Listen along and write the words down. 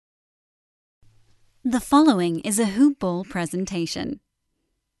The following is a Hoop Ball presentation.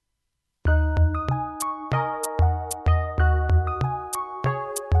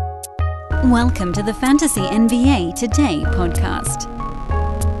 Welcome to the Fantasy NBA Today podcast.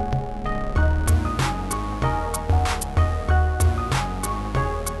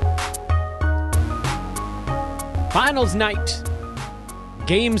 Finals night.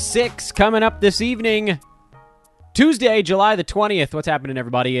 Game 6 coming up this evening. Tuesday, July the 20th. What's happening,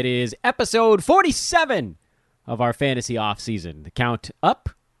 everybody? It is episode 47 of our fantasy offseason. The count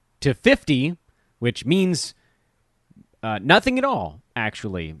up to 50, which means nothing at all,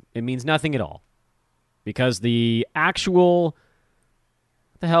 actually. It means nothing at all. Because the actual...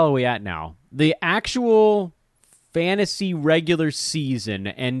 What the hell are we at now? The actual fantasy regular season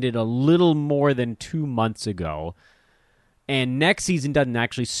ended a little more than 2 months ago. And next season doesn't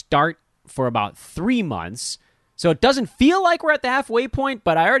actually start for about 3 months. So it doesn't feel like we're at the halfway point,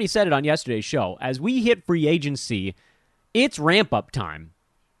 but I already said it on yesterday's show. As we hit free agency, it's ramp-up time.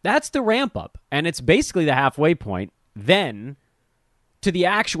 That's the ramp-up, and it's basically the halfway point then to the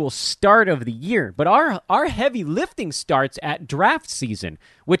actual start of the year. But our heavy lifting starts at draft season,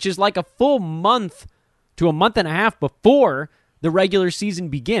 which is like a full month to a month and a half before the regular season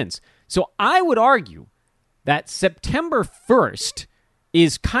begins. So I would argue that September 1st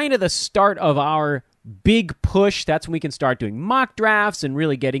is kind of the start of our big push. That's when we can start doing mock drafts and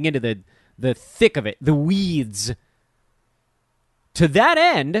really getting into the thick of it, the weeds. To that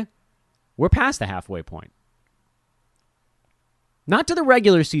end, we're past the halfway point. Not to the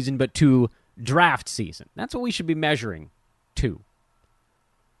regular season, but to draft season. That's what we should be measuring to.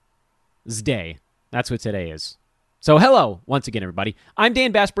 Zday. That's what today is. So hello, once again, everybody. I'm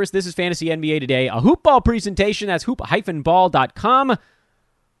Dan Besbris. This is Fantasy NBA Today, a hoop ball presentation. That's hoop-ball.com.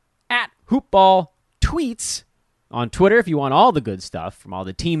 At hoopball tweets on Twitter if you want all the good stuff from all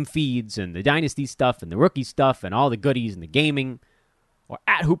the team feeds and the dynasty stuff and the rookie stuff and all the goodies and the gaming, or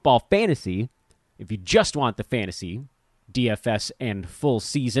at Hoopball Fantasy if you just want the fantasy, DFS, and full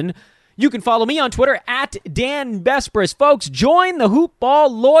season. You can follow me on Twitter at Dan Besbris. Folks, join the Hoopball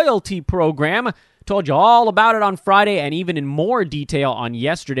Loyalty Program. Told you all about it on Friday and even in more detail on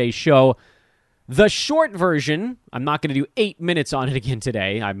yesterday's show. The short version, I'm not going to do 8 minutes on it again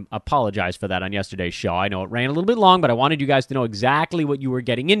today. I apologize for that on yesterday's show. I know it ran a little bit long, but I wanted you guys to know exactly what you were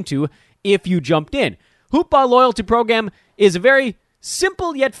getting into if you jumped in. Hoopball Loyalty Program is a very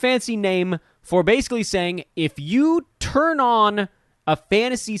simple yet fancy name for basically saying if you turn on a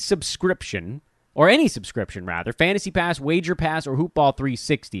fantasy subscription, or any subscription rather, Fantasy Pass, Wager Pass, or Hoopball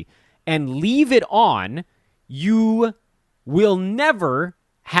 360, and leave it on, you will never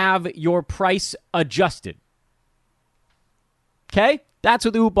have your price adjusted. Okay? That's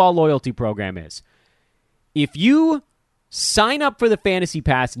what the Hoopball Loyalty Program is. If you sign up for the Fantasy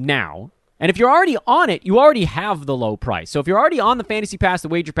Pass now, and if you're already on it, you already have the low price. So if you're already on the Fantasy Pass, the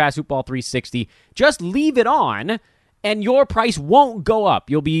Wager Pass, Hoopball 360, just leave it on, and your price won't go up.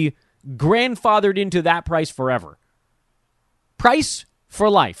 You'll be grandfathered into that price forever. Price for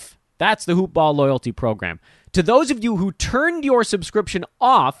life. That's the Hoopball Loyalty Program. To those of you who turned your subscription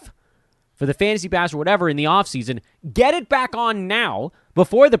off for the Fantasy Pass or whatever in the offseason, get it back on now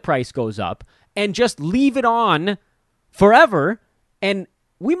before the price goes up and just leave it on forever. And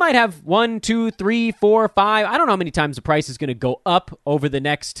we might have 1, 2, 3, 4, 5. I don't know how many times the price is going to go up over the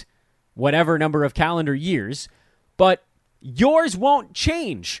next whatever number of calendar years, but yours won't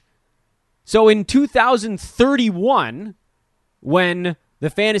change. So in 2031, when the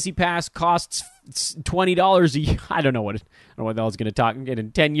Fantasy Pass costs $20 a year. I don't know what the hell is going to talk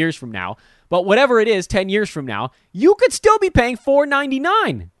in 10 years from now. But whatever it is, 10 years from now, you could still be paying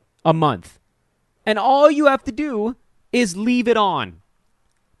 $4.99 a month. And all you have to do is leave it on.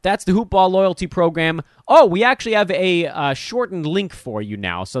 That's the Hoopball Loyalty Program. Oh, we actually have a shortened link for you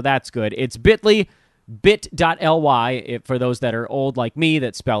now, so that's good. It's bit.ly, for those that are old like me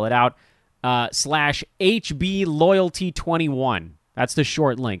that spell it out, /HB Loyalty 21. That's the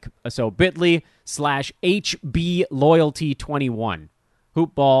short link. So bit.ly /HB Loyalty 21.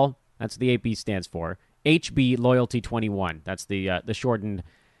 Hoopball, that's what the AP stands for. HB Loyalty 21. That's the shortened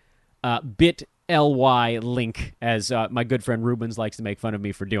bit.ly link, as my good friend Rubens likes to make fun of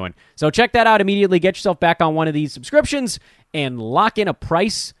me for doing. So check that out immediately. Get yourself back on one of these subscriptions and lock in a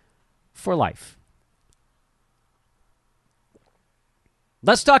price for life.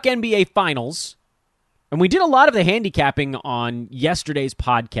 Let's talk NBA Finals. And we did a lot of the handicapping on yesterday's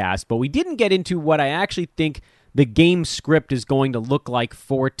podcast, but we didn't get into what I actually think the game script is going to look like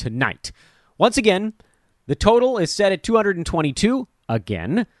for tonight. Once again, the total is set at 222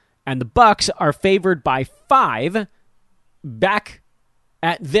 again, and the Bucks are favored by 5 back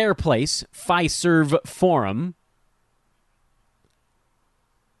at their place, Fiserv Forum.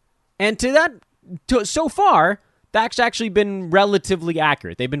 And so far, that's actually been relatively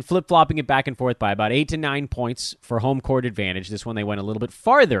accurate. They've been flip-flopping it back and forth by about 8 to 9 points for home court advantage. This one they went a little bit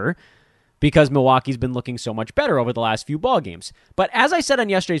farther because Milwaukee's been looking so much better over the last few ball games. But as I said on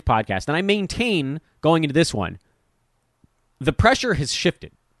yesterday's podcast, and I maintain going into this one, the pressure has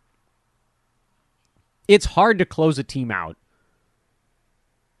shifted. It's hard to close a team out.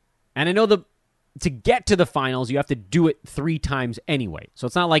 And I know to get to the finals, you have to do it 3 times anyway. So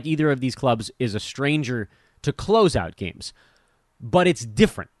it's not like either of these clubs is a stranger to closeout games. But it's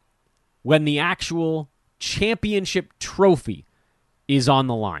different when the actual championship trophy is on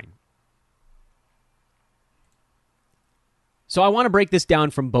the line. So I want to break this down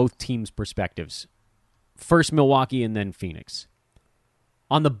from both teams' perspectives. First Milwaukee and then Phoenix.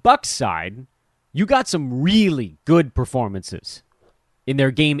 On the Bucks side, you got some really good performances in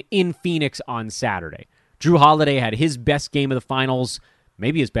their game in Phoenix on Saturday. Drew Holiday had his best game of the finals,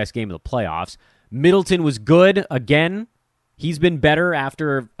 maybe his best game of the playoffs. Middleton was good again. He's been better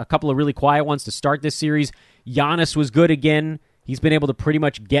after a couple of really quiet ones to start this series. Giannis was good again. He's been able to pretty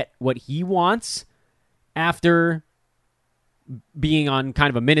much get what he wants after being on kind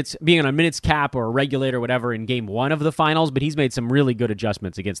of a minutes cap or a regulator or whatever in game 1 of the finals, but he's made some really good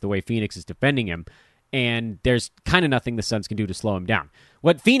adjustments against the way Phoenix is defending him, and there's kind of nothing the Suns can do to slow him down.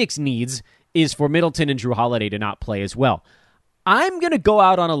 What Phoenix needs is for Middleton and Drew Holiday to not play as well. I'm going to go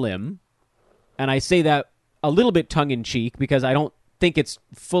out on a limb, and I say that a little bit tongue-in-cheek because I don't think it's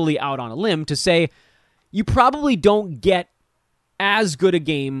fully out on a limb, to say you probably don't get as good a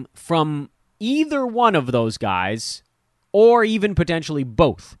game from either one of those guys, or even potentially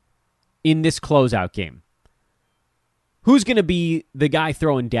both, in this closeout game. Who's going to be the guy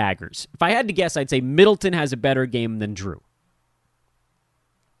throwing daggers? If I had to guess, I'd say Middleton has a better game than Drew.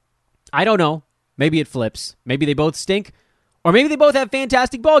 I don't know. Maybe it flips. Maybe they both stink. Or maybe they both have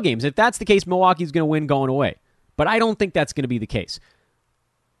fantastic ball games. If that's the case, Milwaukee's going to win going away. But I don't think that's going to be the case.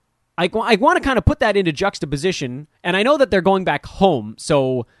 I want to kind of put that into juxtaposition, and I know that they're going back home,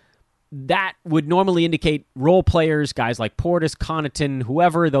 so that would normally indicate role players, guys like Portis, Connaughton,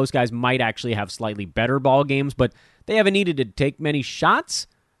 whoever, those guys might actually have slightly better ball games, but they haven't needed to take many shots.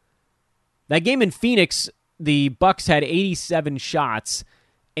 That game in Phoenix, the Bucks had 87 shots,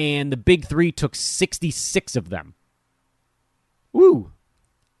 and the Big Three took 66 of them. Woo!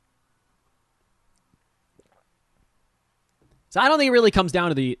 So I don't think it really comes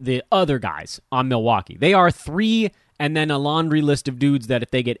down to the other guys on Milwaukee. They are 3 and then a laundry list of dudes that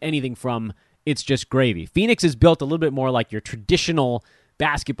if they get anything from, it's just gravy. Phoenix is built a little bit more like your traditional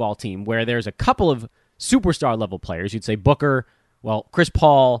basketball team where there's a couple of superstar level players. You'd say Booker, well, Chris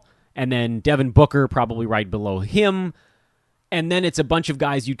Paul, and then Devin Booker probably right below him. And then it's a bunch of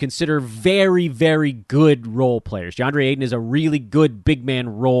guys you'd consider very, very good role players. DeAndre Ayton is a really good big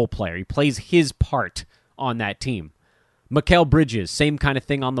man role player. He plays his part on that team. Mikal Bridges, same kind of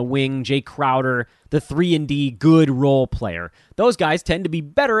thing on the wing. Jay Crowder, the 3-and-D, good role player. Those guys tend to be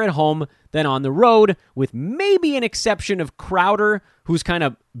better at home than on the road, with maybe an exception of Crowder, who's kind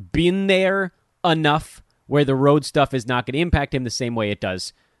of been there enough where the road stuff is not going to impact him the same way it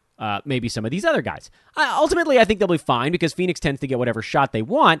does maybe some of these other guys. Ultimately, I think they'll be fine because Phoenix tends to get whatever shot they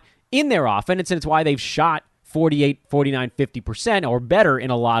want in their offense, and it's why they've shot 48, 49, 50% or better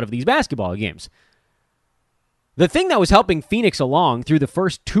in a lot of these basketball games. The thing that was helping Phoenix along through the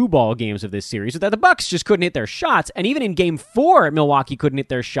first 2 ball games of this series is that the Bucks just couldn't hit their shots, and even in Game 4, Milwaukee couldn't hit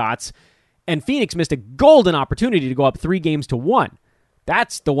their shots, and Phoenix missed a golden opportunity to go up 3-1.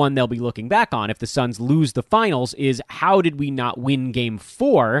 That's the one they'll be looking back on if the Suns lose the finals, is how did we not win Game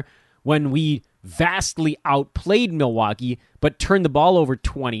 4 when we vastly outplayed Milwaukee, but turned the ball over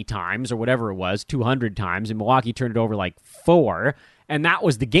 20 times, or whatever it was, 200 times, and Milwaukee turned it over like 4, and that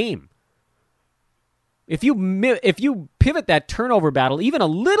was the game. If you pivot that turnover battle even a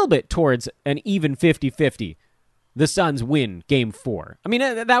little bit towards an even 50-50, the Suns win Game 4. I mean,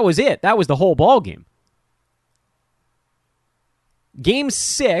 that was it. That was the whole ball game. Game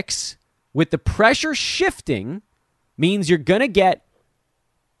 6, with the pressure shifting, means you're going to get,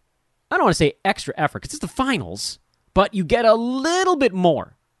 I don't want to say extra effort, because it's the finals, but you get a little bit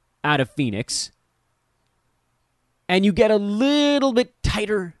more out of Phoenix, and you get a little bit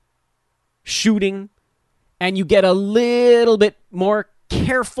tighter shooting, and you get a little bit more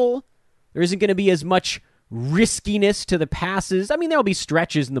careful. There isn't going to be as much riskiness to the passes. I mean, there'll be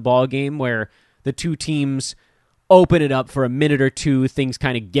stretches in the ball game where the two teams open it up for a minute or two, things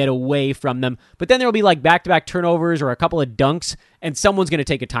kind of get away from them, but then there'll be like back-to-back turnovers or a couple of dunks, and someone's going to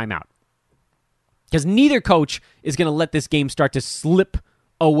take a timeout. Because neither coach is going to let this game start to slip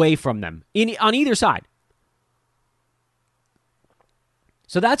away from them on either side.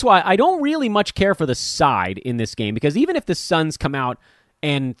 So that's why I don't really much care for the side in this game, because even if the Suns come out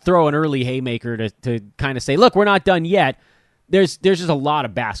and throw an early haymaker to kind of say, look, we're not done yet, there's just a lot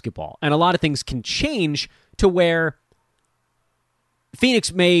of basketball, and a lot of things can change to where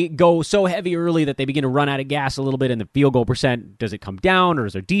Phoenix may go so heavy early that they begin to run out of gas a little bit, and the field goal percent, does it come down, or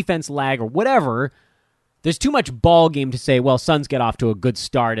is their defense lag, or whatever. There's too much ball game to say, well, Suns get off to a good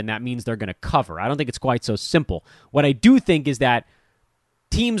start, and that means they're going to cover. I don't think it's quite so simple. What I do think is that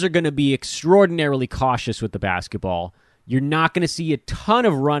teams are going to be extraordinarily cautious with the basketball. You're not going to see a ton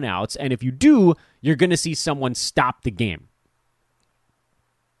of runouts, and if you do, you're going to see someone stop the game.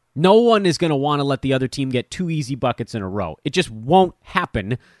 No one is going to want to let the other team get 2 easy buckets in a row. It just won't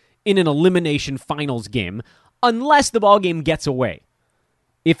happen in an elimination finals game unless the ball game gets away.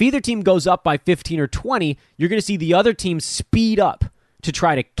 If either team goes up by 15 or 20, you're going to see the other team speed up to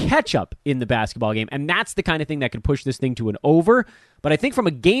try to catch up in the basketball game, and that's the kind of thing that could push this thing to an over. But I think from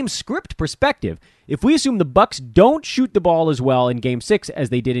a game script perspective, if we assume the Bucks don't shoot the ball as well in Game 6 as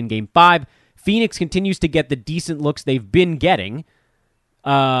they did in Game 5, Phoenix continues to get the decent looks they've been getting,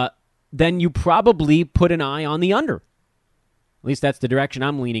 then you probably put an eye on the under. At least that's the direction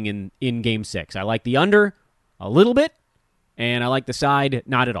I'm leaning in Game 6. I like the under a little bit, and I like the side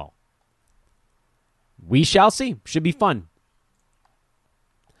not at all. We shall see. Should be fun.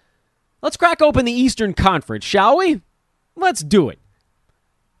 Let's crack open the Eastern Conference, shall we? Let's do it.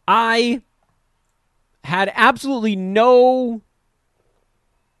 I had absolutely no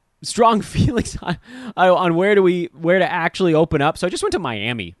strong feelings on where to actually open up, so I just went to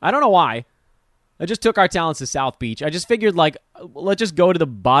Miami. I don't know why. I just took our talents to South Beach. I just figured, let's just go to the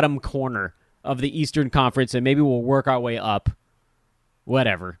bottom corner of the Eastern Conference, and maybe we'll work our way up.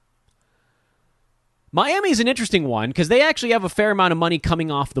 Whatever. Miami's an interesting one because they actually have a fair amount of money coming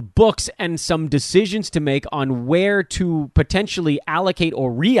off the books and some decisions to make on where to potentially allocate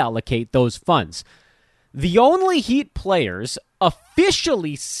or reallocate those funds. The only Heat players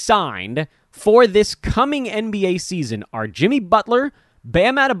officially signed for this coming NBA season are Jimmy Butler,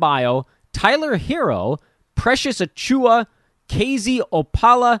 Bam Adebayo, Tyler Hero, Precious Achiuwa, KZ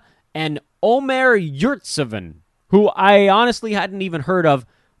Opala, and Omer Yurtseven, who I honestly hadn't even heard of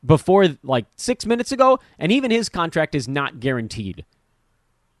before 6 minutes ago, and even his contract is not guaranteed.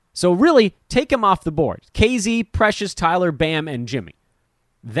 So really, take him off the board. KZ, Precious, Tyler, Bam, and Jimmy.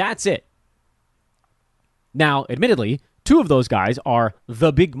 That's it. Now, admittedly, 2 of those guys are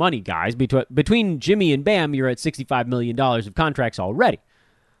the big money guys. Between Jimmy and Bam, you're at $65 million of contracts already.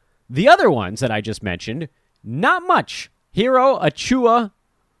 The other ones that I just mentioned, not much. Hero, Achiuwa,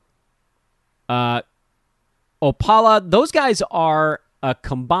 Opala, those guys are a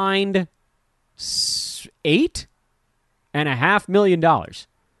combined $8.5 million. The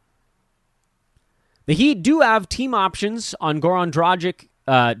Heat do have team options on Goran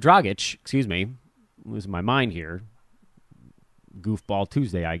Dragic, excuse me, losing my mind here. Goofball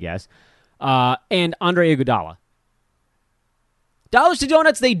Tuesday, I guess. And Andre Iguodala. Dollars to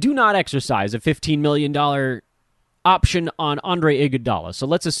donuts, they do not exercise a $15 million option on Andre Iguodala. So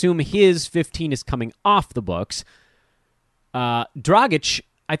let's assume his 15 is coming off the books. Dragic,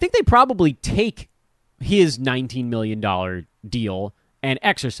 I think they probably take his $19 million deal and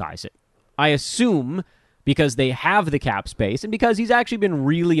exercise it. I assume because they have the cap space and because he's actually been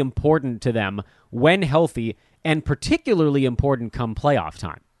really important to them when healthy and particularly important come playoff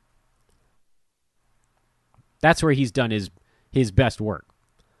time. That's where he's done his best work.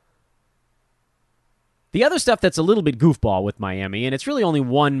 The other stuff that's a little bit goofball with Miami, and it's really only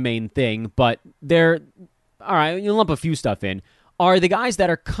one main thing, but all right, you lump a few stuff in, are the guys that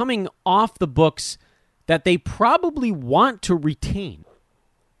are coming off the books that they probably want to retain.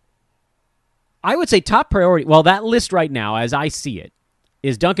 I would say top priority, well, that list right now, as I see it,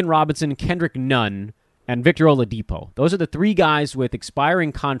 is Duncan Robinson, Kendrick Nunn, and Victor Oladipo. Those are the 3 guys with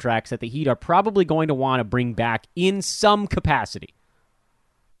expiring contracts that the Heat are probably going to want to bring back in some capacity.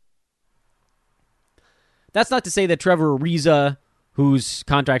 That's not to say that Trevor Ariza, whose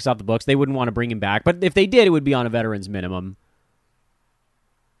contract's off the books, they wouldn't want to bring him back. But if they did, it would be on a veteran's minimum.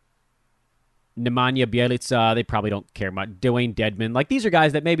 Nemanja Bjelica, they probably don't care much. Dwayne Dedmon. These are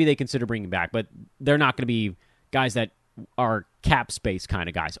guys that maybe they consider bringing back, but they're not going to be guys that are cap space kind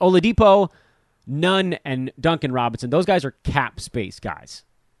of guys. Oladipo, Nunn, and Duncan Robinson, those guys are cap space guys,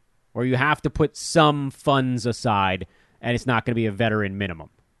 where you have to put some funds aside, and it's not going to be a veteran minimum.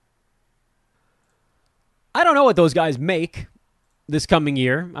 I don't know what those guys make this coming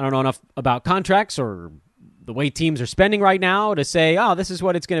year. I don't know enough about contracts or the way teams are spending right now to say, oh, this is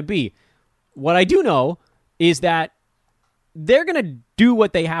what it's going to be. What I do know is that they're going to do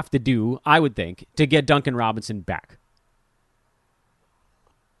what they have to do, I would think, to get Duncan Robinson back.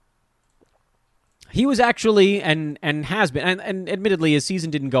 He was actually, and has been, and admittedly his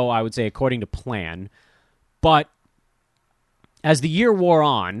season didn't go, I would say, according to plan, but as the year wore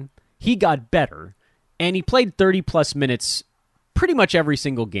on, he got better, and he played 30-plus minutes pretty much every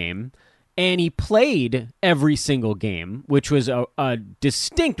single game, and he played every single game, which was a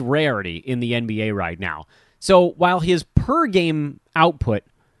distinct rarity in the NBA right now. So while his per-game output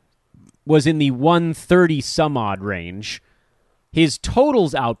was in the 130-some-odd range, his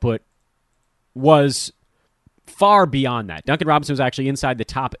totals output was far beyond that. Duncan Robinson was actually inside the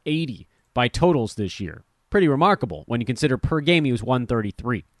top 80 by totals this year. Pretty remarkable when you consider per game he was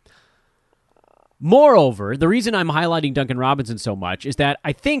 133. Moreover, the reason I'm highlighting Duncan Robinson so much is that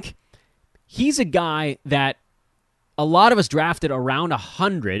I think he's a guy that a lot of us drafted around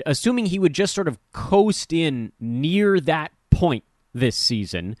 100, assuming he would just sort of coast in near that point this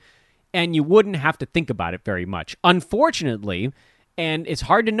season, and you wouldn't have to think about it very much. Unfortunately, and it's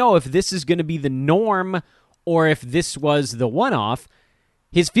hard to know if this is going to be the norm or if this was the one-off,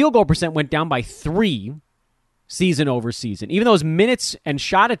 his field goal percent went down by 3 season over season. Even though his minutes and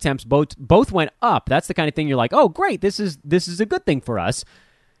shot attempts both went up, that's the kind of thing you're like, oh, great, this is a good thing for us.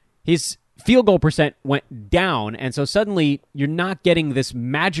 His field goal percent went down, and so suddenly you're not getting this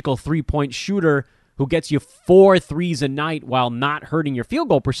magical three-point shooter who gets you 4 threes a night while not hurting your field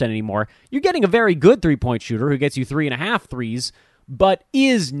goal percent anymore. You're getting a very good three-point shooter who gets you 3.5 threes, but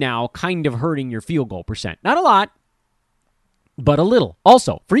is now kind of hurting your field goal percent. Not a lot, but a little.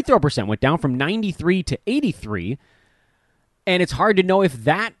 Also, free throw percent went down from 93 to 83, and it's hard to know if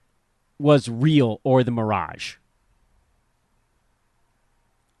that was real or the mirage.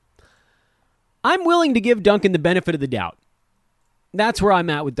 I'm willing to give Duncan the benefit of the doubt. That's where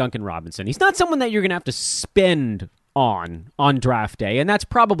I'm at with Duncan Robinson. He's not someone that you're going to have to spend on draft day, and that's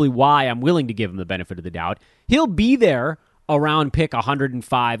probably why I'm willing to give him the benefit of the doubt. He'll be there around pick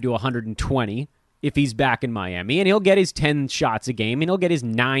 105 to 120 if he's back in Miami, and he'll get his 10 shots a game, and he'll get his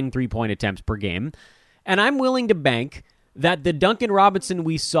 9 3-point attempts per game. And I'm willing to bank that the Duncan Robinson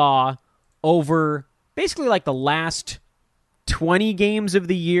we saw over basically like the last 20 games of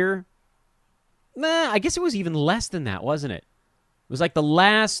the year, I guess it was even less than that, wasn't it? It was like the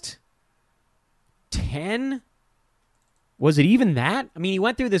last 10? Was it even that? I mean, he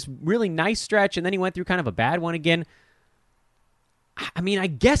went through this really nice stretch, and then he went through kind of a bad one again. I mean, I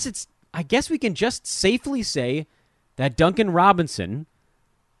guess we can just safely say that Duncan Robinson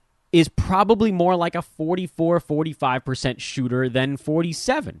is probably more like a 44-45% shooter than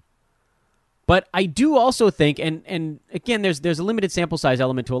 47. But I do also think, and again, there's a limited sample size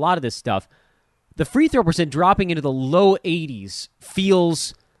element to a lot of this stuff, the free throw percent dropping into the low 80s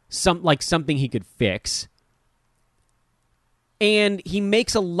feels like something he could fix. And he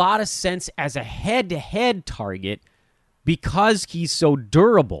makes a lot of sense as a head-to-head target because he's so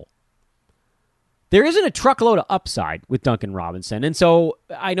durable. There isn't a truckload of upside with Duncan Robinson, and so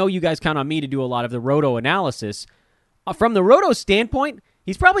I know you guys count on me to do a lot of the roto analysis. From the roto standpoint,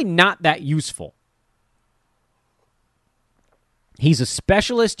 he's probably not that useful. He's a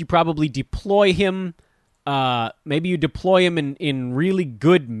specialist. You probably deploy him. Maybe you deploy him in really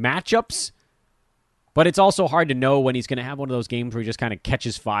good matchups, but it's also hard to know when he's going to have one of those games where he just kind of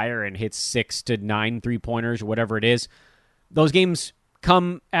catches fire and hits 6 to 9 3-pointers or whatever it is. Those games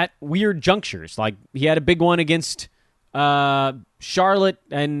come at weird junctures. Like he had a big one against Charlotte,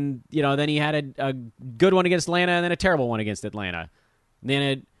 and then he had a good one against Atlanta, and then a terrible one against Atlanta.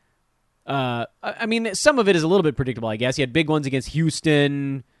 And then some of it is a little bit predictable, I guess. He had big ones against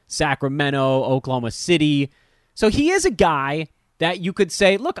Houston, Sacramento, Oklahoma City. So he is a guy that you could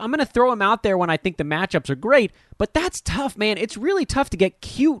say, look, I'm going to throw him out there when I think the matchups are great, but that's tough, man. It's really tough to get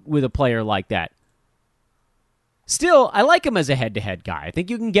cute with a player like that. Still, I like him as a head-to-head guy. I think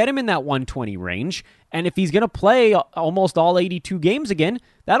you can get him in that 120 range, and if he's going to play almost all 82 games again,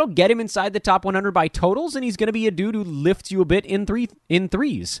 that'll get him inside the top 100 by totals, and he's going to be a dude who lifts you a bit in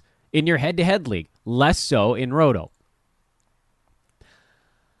threes in your head-to-head league, less so in roto.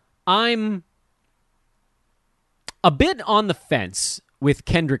 I'm a bit on the fence with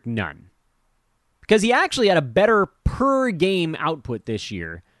Kendrick Nunn because he actually had a better per-game output this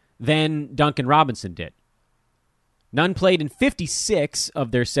year than Duncan Robinson did. Nunn played in 56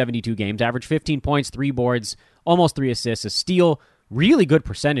 of their 72 games, averaged 15 points, 3 boards, almost 3 assists, a steal. Really good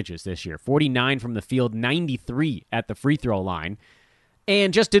percentages this year. 49 from the field, 93 at the free throw line.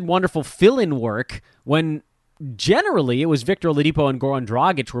 And just did wonderful fill-in work when generally it was Victor Oladipo and Goran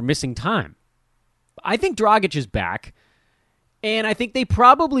Dragic were missing time. I think Dragic is back, and I think they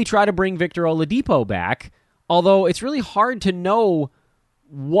probably try to bring Victor Oladipo back Although it's really hard to know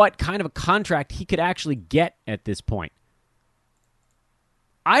what kind of a contract he could actually get at this point.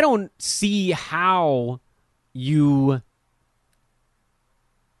 I don't see how you...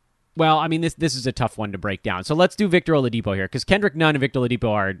 Well, I mean, this is a tough one to break down. So let's do Victor Oladipo here, because Kendrick Nunn and Victor Oladipo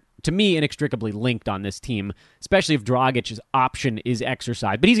are, to me, inextricably linked on this team, especially if Dragic's option is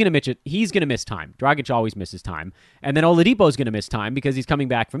exercised. But he's going to miss time. Dragic always misses time. And then Oladipo's going to miss time because he's coming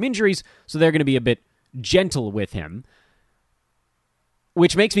back from injuries, so they're going to be a bit gentle with him.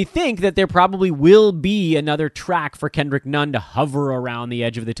 Which makes me think that there probably will be another track for Kendrick Nunn to hover around the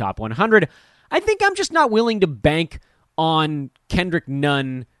edge of the top 100. I think I'm just not willing to bank on Kendrick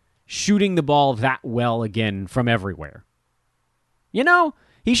Nunn shooting the ball that well again from everywhere. You know,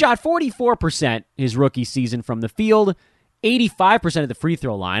 he shot 44% his rookie season from the field, 85% at the free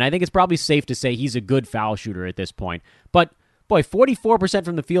throw line. I think it's probably safe to say he's a good foul shooter at this point. But, boy, 44%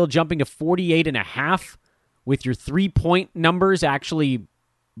 from the field, jumping to 48.5%. With your three-point numbers actually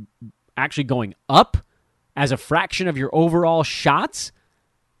going up as a fraction of your overall shots.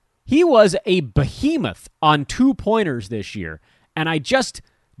 He was a behemoth on two-pointers this year, and I just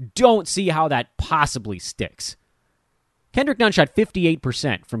don't see how that possibly sticks. Kendrick Nunn shot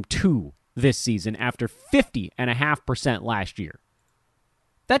 58% from two this season after 50.5% last year.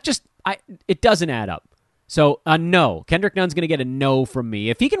 That just, it doesn't add up. So, a no. Kendrick Nunn's going to get a no from me.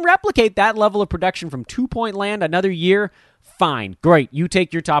 If he can replicate that level of production from two-point land another year, fine. Great. You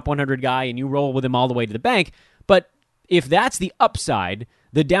take your top 100 guy and you roll with him all the way to the bank. But if that's the upside,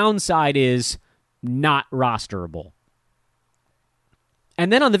 the downside is not rosterable.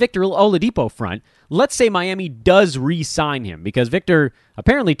 And then on the Victor Oladipo front, let's say Miami does re-sign him, because Victor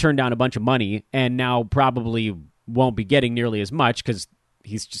apparently turned down a bunch of money and now probably won't be getting nearly as much because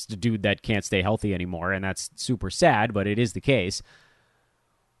he's just a dude that can't stay healthy anymore, and that's super sad, but it is the case.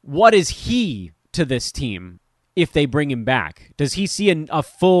 What is he to this team if they bring him back? Does he see a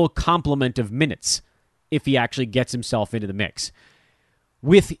full complement of minutes if he actually gets himself into the mix?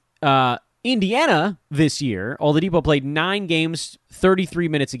 With Indiana this year, Oladipo played 9 games, 33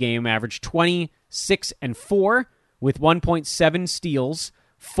 minutes a game, averaged 26-4 with 1.7 steals,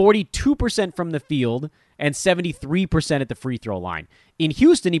 42% from the field, and 73% at the free throw line. In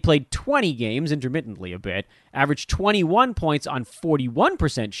Houston, he played 20 games, intermittently a bit, averaged 21 points on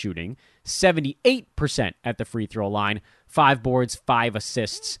 41% shooting, 78% at the free throw line, 5 boards, 5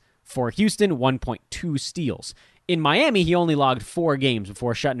 assists for Houston, 1.2 steals. In Miami, he only logged 4 games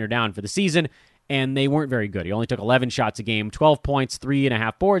before shutting her down for the season, and they weren't very good. He only took 11 shots a game, 12 points,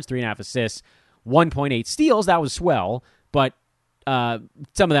 3.5 boards, 3.5 assists, 1.8 steals. That was swell, but some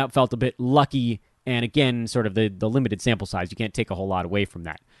of that felt a bit lucky. And again, sort of the limited sample size, you can't take a whole lot away from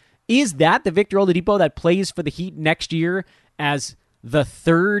that. Is that the Victor Oladipo that plays for the Heat next year as the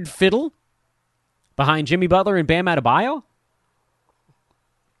third fiddle behind Jimmy Butler and Bam Adebayo?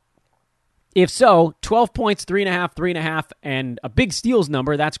 If so, 12 points, 3.5, and a big steals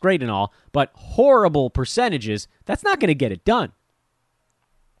number, that's great and all, but horrible percentages, that's not going to get it done.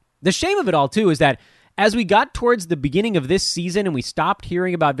 The shame of it all, too, is that as we got towards the beginning of this season and we stopped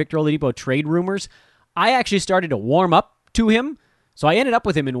hearing about Victor Oladipo trade rumors, I actually started to warm up to him. So I ended up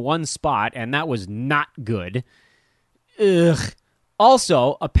with him in one spot, and that was not good. Ugh.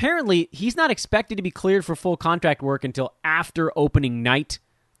 Also, apparently, he's not expected to be cleared for full contract work until after opening night.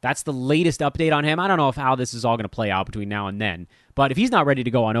 That's the latest update on him. I don't know how this is all going to play out between now and then. But if he's not ready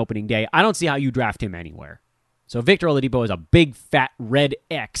to go on opening day, I don't see how you draft him anywhere. So Victor Oladipo is a big, fat, red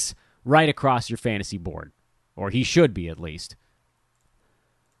X right across your fantasy board. Or he should be, at least.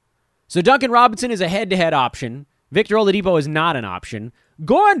 So Duncan Robinson is a head-to-head option. Victor Oladipo is not an option.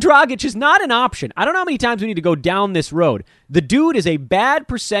 Goran Dragic is not an option. I don't know how many times we need to go down this road. The dude is a bad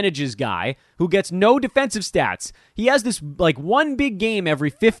percentages guy who gets no defensive stats. He has this one big game every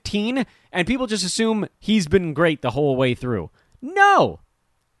 15, and people just assume he's been great the whole way through. No!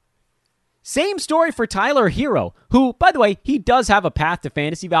 Same story for Tyler Hero, who, by the way, he does have a path to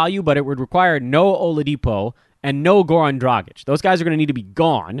fantasy value, but it would require no Oladipo and no Goran Dragic. Those guys are going to need to be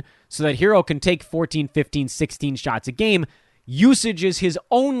gone so that Hero can take 14, 15, 16 shots a game. Usage is his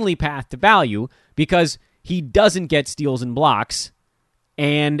only path to value because he doesn't get steals and blocks.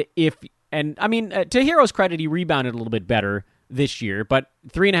 To Hero's credit, he rebounded a little bit better this year, but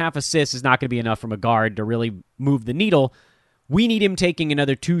 3.5 assists is not going to be enough from a guard to really move the needle. We need him taking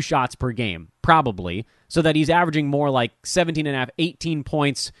another 2 shots per game, probably, so that he's averaging more like 17.5, 18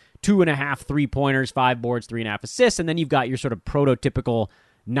 points, 2.5 3-pointers, 5 boards, 3.5 assists, and then you've got your sort of prototypical,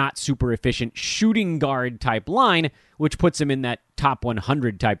 not super efficient shooting guard type line, which puts him in that top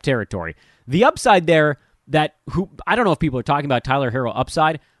 100 type territory. The upside there, I don't know if people are talking about Tyler Hero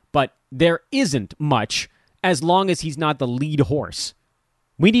upside, but there isn't much, as long as he's not the lead horse.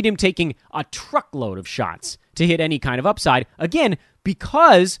 We need him taking a truckload of shots to hit any kind of upside. Again,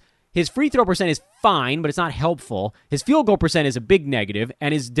 because his free throw percent is fine, but it's not helpful. His field goal percent is a big negative,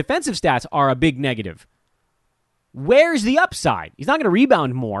 and his defensive stats are a big negative. Where's the upside? He's not going to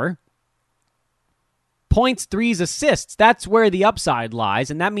rebound more. Points, threes, assists, that's where the upside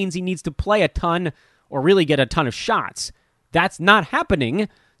lies, and that means he needs to play a ton or really get a ton of shots. That's not happening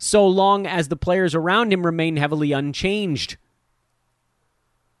so long as the players around him remain heavily unchanged.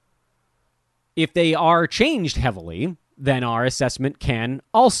 If they are changed heavily, then our assessment can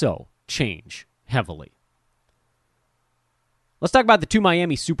also change heavily. Let's talk about the two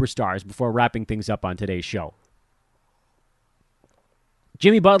Miami superstars before wrapping things up on today's show.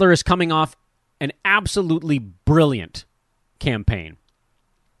 Jimmy Butler is coming off an absolutely brilliant campaign.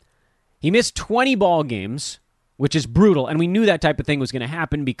 He missed 20 ball games, which is brutal, and we knew that type of thing was going to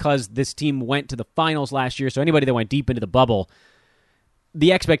happen because this team went to the finals last year, so anybody that went deep into the bubble,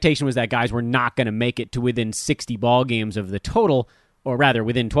 the expectation was that guys were not going to make it to within 60 ball games of the total, or rather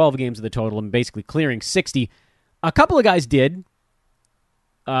within 12 games of the total, and basically clearing 60. A couple of guys did.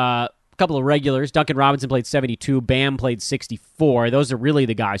 A couple of regulars. Duncan Robinson played 72. Bam played 64. Those are really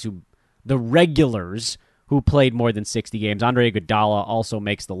the regulars who played more than 60 games. Andre Iguodala also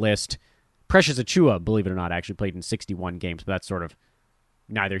makes the list. Precious Achiuwa, believe it or not, actually played in 61 games, but that's sort of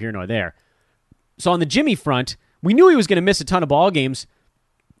neither here nor there. So on the Jimmy front, we knew he was going to miss a ton of ball games,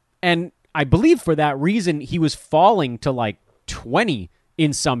 and I believe for that reason he was falling to like 20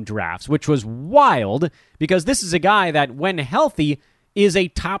 in some drafts, which was wild because this is a guy that, when healthy, is a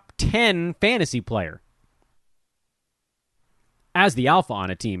top 10 fantasy player. As the alpha on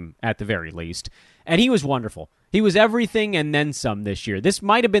a team, at the very least. And he was wonderful. He was everything and then some this year. This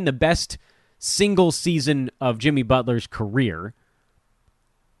might have been the best single season of Jimmy Butler's career.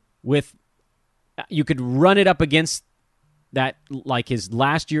 You could run it up against that, like his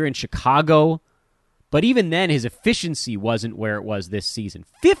last year in Chicago. But even then, his efficiency wasn't where it was this season.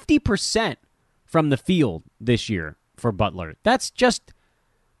 50% from the field this year for Butler. That's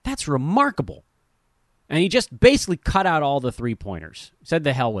remarkable. And he just basically cut out all the three-pointers. Said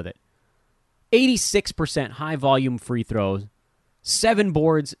the hell with it. 86% high-volume free throws. 7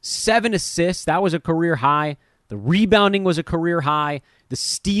 boards, 7 assists. That was a career high. The rebounding was a career high. The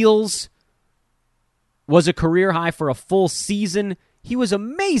steals was a career high for a full season. He was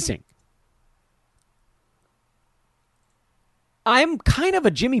amazing. I'm kind of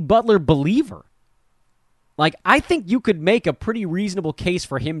a Jimmy Butler believer. Like, I think you could make a pretty reasonable case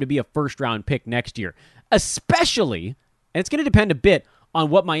for him to be a first-round pick next year, especially, and it's going to depend a bit on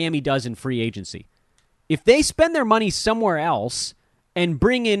what Miami does in free agency. If they spend their money somewhere else and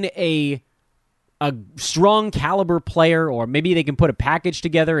bring in a strong caliber player, or maybe they can put a package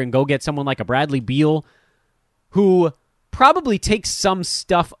together and go get someone like a Bradley Beal, who probably takes some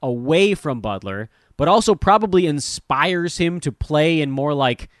stuff away from Butler, but also probably inspires him to play in more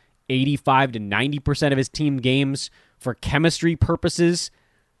like 85 to 90% of his team games for chemistry purposes,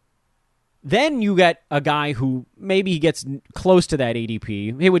 then you get a guy who maybe he gets close to that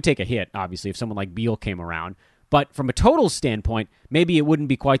ADP. It would take a hit, obviously, if someone like Beal came around. But from a total standpoint, maybe it wouldn't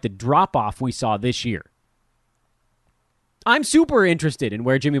be quite the drop-off we saw this year. I'm super interested in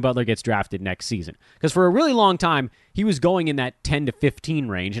where Jimmy Butler gets drafted next season, because for a really long time, he was going in that 10 to 15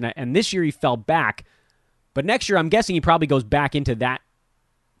 range, and this year he fell back. But next year, I'm guessing he probably goes back into that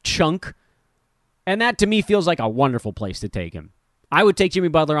chunk, and that to me feels like a wonderful place to take him. I would take Jimmy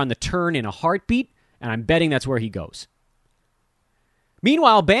Butler on the turn in a heartbeat, and I'm betting that's where he goes.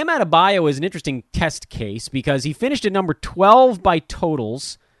 Meanwhile, Bam Adebayo is an interesting test case because he finished at number 12 by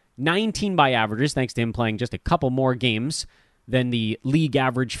totals, 19 by averages, thanks to him playing just a couple more games than the league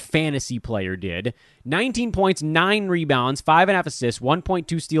average fantasy player did. 19 points, 9 rebounds, 5.5 assists,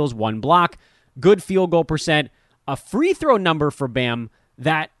 1.2 steals, 1 block, good field goal percent, a free throw number for Bam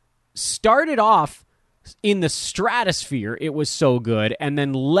that started off in the stratosphere, it was so good, and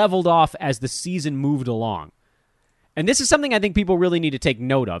then leveled off as the season moved along. And this is something I think people really need to take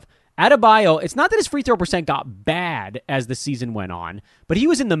note of. Adebayo, it's not that his free throw percent got bad as the season went on, but he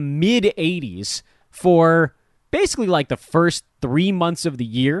was in the mid-80s for basically like the first 3 months of the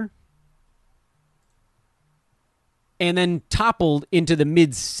year, and then toppled into the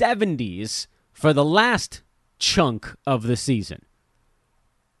mid-70s for the last chunk of the season.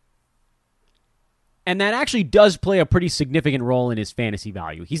 And that actually does play a pretty significant role in his fantasy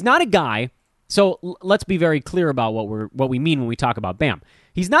value. He's not a guy, so let's be very clear about what we mean when we talk about Bam.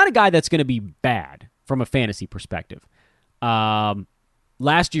 He's not a guy that's going to be bad from a fantasy perspective.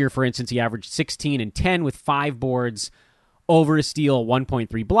 Last year, for instance, he averaged 16 and 10 with 5 boards, over a steal,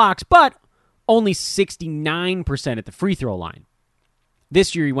 1.3 blocks, but only 69% at the free throw line.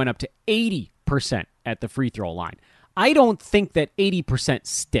 This year he went up to 80% at the free throw line. I don't think that 80%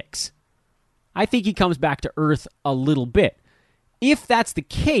 sticks. I think he comes back to earth a little bit. If that's the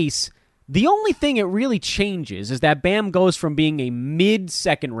case, the only thing it really changes is that Bam goes from being a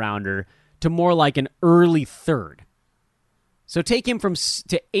mid-second rounder to more like an early third. So take him from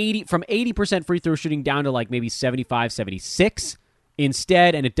 80% free throw shooting down to like maybe 75, 76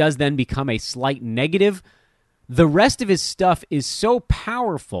 instead, and it does then become a slight negative. The rest of his stuff is so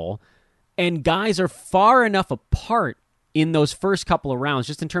powerful, and guys are far enough apart in those first couple of rounds,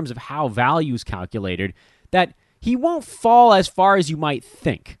 just in terms of how value is calculated, that he won't fall as far as you might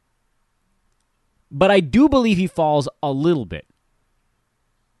think. But I do believe he falls a little bit.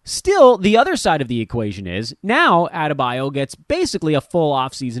 Still, the other side of the equation is, now Adebayo gets basically a full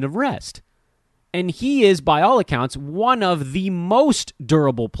offseason of rest. And he is, by all accounts, one of the most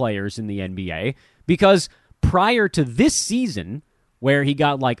durable players in the NBA, because prior to this season, where he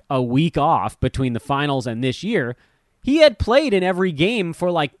got like a week off between the finals and this year, he had played in every game for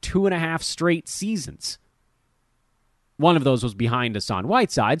like 2.5 straight seasons. One of those was behind Hassan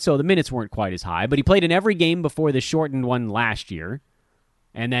Whiteside, so the minutes weren't quite as high, but he played in every game before the shortened one last year,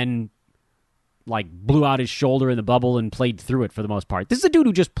 and then like blew out his shoulder in the bubble and played through it for the most part. This is a dude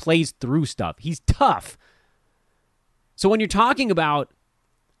who just plays through stuff. He's tough. So when you're talking about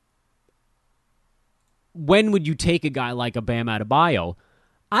when would you take a guy like a Bam Adebayo,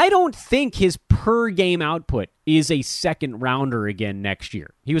 I don't think his per-game output is a second-rounder again next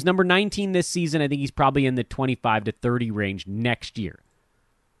year. He was number 19 this season. I think he's probably in the 25 to 30 range next year.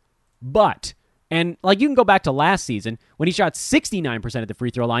 But, and like you can go back to last season, when he shot 69% at the free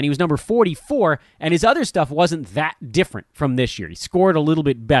throw line, he was number 44, and his other stuff wasn't that different from this year. He scored a little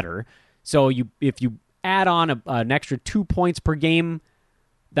bit better. So if you add on an extra 2 points per game,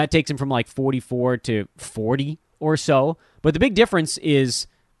 that takes him from like 44 to 40 or so. But the big difference is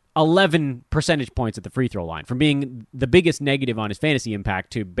 11 percentage points at the free throw line. From being the biggest negative on his fantasy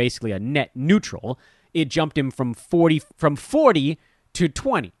impact to basically a net neutral, it jumped him from 40 to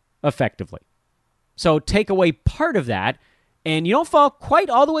 20 effectively. So take away part of that, and you don't fall quite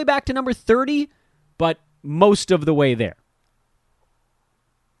all the way back to number 30, but most of the way there.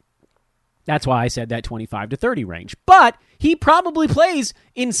 That's why I said that 25 to 30 range. But he probably plays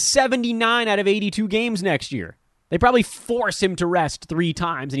in 79 out of 82 games next year. They probably force him to rest 3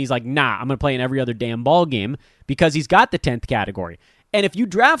 times, and he's like, nah, I'm going to play in every other damn ball game because he's got the 10th category. And if you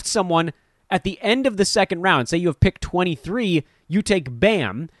draft someone at the end of the second round, say you have pick 23, you take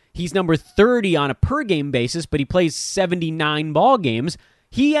Bam, he's number 30 on a per-game basis, but he plays 79 ball games,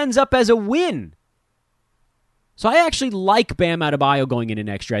 he ends up as a win. So I actually like Bam Adebayo going into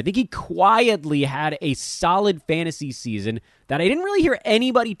next year. I think he quietly had a solid fantasy season that I didn't really hear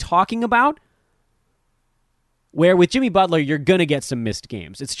anybody talking about, where with Jimmy Butler, you're going to get some missed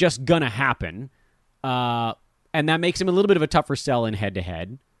games. It's just going to happen. And that makes him a little bit of a tougher sell in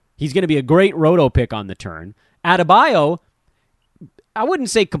head-to-head. He's going to be a great roto pick on the turn. Adebayo, I wouldn't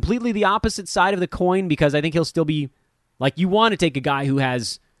say completely the opposite side of the coin, because I think he'll still be, like, you want to take a guy who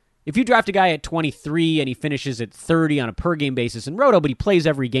has, if you draft a guy at 23 and he finishes at 30 on a per-game basis in roto, but he plays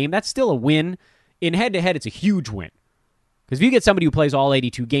every game, that's still a win. In head-to-head, it's a huge win. Because if you get somebody who plays all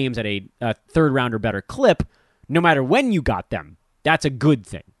 82 games at a third-round or better clip, no matter when you got them, that's a good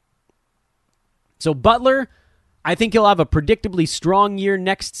thing. So Butler, I think he'll have a predictably strong year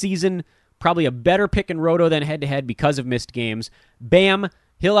next season, probably a better pick in roto than head-to-head because of missed games. Bam,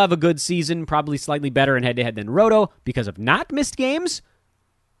 he'll have a good season, probably slightly better in head-to-head than roto because of not missed games.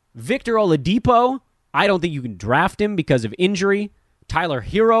 Victor Oladipo, I don't think you can draft him because of injury. Tyler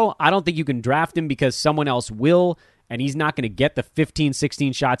Hero, I don't think you can draft him because someone else will, and he's not going to get the 15,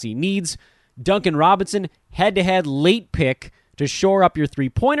 16 shots he needs. Duncan Robinson, head-to-head late pick to shore up your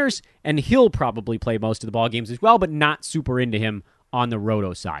three-pointers, and he'll probably play most of the ball games as well, but not super into him on the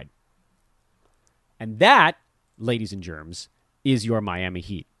roto side. And that, ladies and germs, is your Miami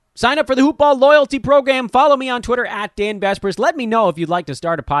Heat. Sign up for the Hoopball loyalty program. Follow me on Twitter at Dan Vespers. Let me know if you'd like to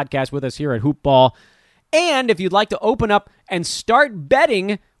start a podcast with us here at Hoopball. And if you'd like to open up and start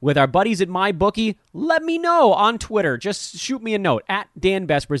betting with our buddies at MyBookie, let me know on Twitter. Just shoot me a note at Dan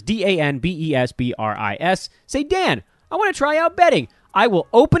Vespers, DanBesbris. Say, Dan, I want to try out betting. I will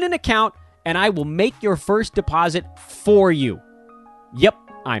open an account and I will make your first deposit for you. Yep,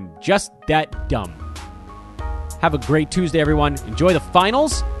 I'm just that dumb. Have a great Tuesday, everyone. Enjoy the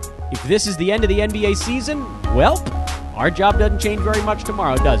finals. If this is the end of the NBA season, well, our job doesn't change very much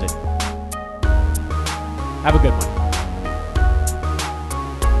tomorrow, does it? Have a good one.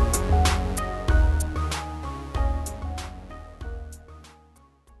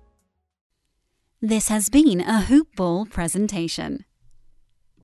 This has been a Hoop Ball presentation.